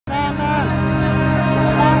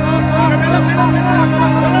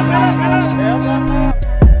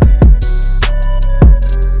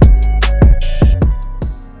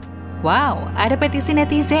ada petisi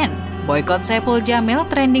netizen, Boikot Saipul Jamil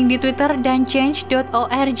trending di Twitter dan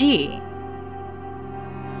change.org.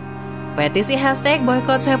 Petisi hashtag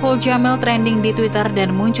Boikot Saipul Jamil trending di Twitter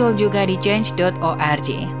dan muncul juga di change.org.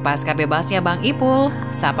 Pasca bebasnya Bang Ipul,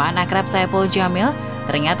 sapaan akrab Saipul Jamil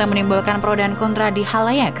ternyata menimbulkan pro dan kontra di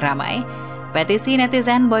halayak ramai. Petisi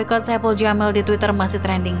netizen Boikot Saipul Jamil di Twitter masih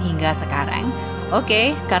trending hingga sekarang.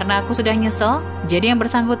 Oke, karena aku sudah nyesel, jadi yang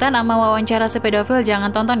bersangkutan sama wawancara si pedofil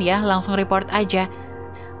jangan tonton ya, langsung report aja.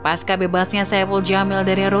 Pasca bebasnya Saipul Jamil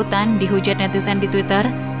dari rutan, dihujat netizen di Twitter,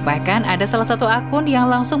 bahkan ada salah satu akun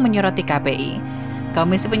yang langsung menyoroti KPI.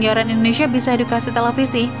 Komisi Penyiaran Indonesia bisa edukasi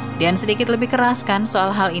televisi dan sedikit lebih keras kan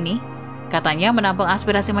soal hal ini. Katanya menampung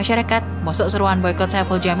aspirasi masyarakat, masuk seruan Boikot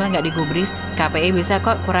Saipul Jamil nggak digubris. KPI bisa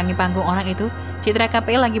kok kurangi panggung orang itu. Citra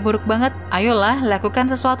KPI lagi buruk banget, ayolah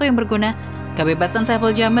lakukan sesuatu yang berguna. Kebebasan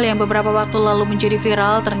Saipul Jamil yang beberapa waktu lalu menjadi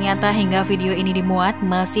viral ternyata hingga video ini dimuat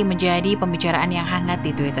masih menjadi pembicaraan yang hangat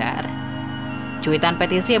di Twitter. Cuitan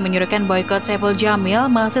petisi yang menyuruhkan boikot Saipul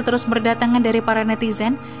Jamil masih terus berdatangan dari para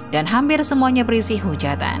netizen dan hampir semuanya berisi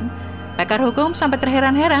hujatan. Pakar hukum sampai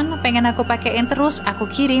terheran-heran, pengen aku pakein terus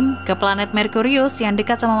aku kirim ke planet Merkurius yang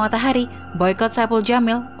dekat sama matahari, boikot Saipul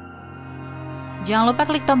Jamil. Jangan lupa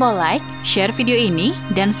klik tombol like, share video ini,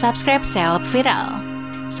 dan subscribe SELEB Viral.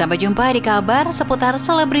 Sampai jumpa di kabar seputar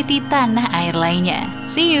selebriti tanah air lainnya.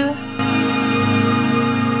 See you!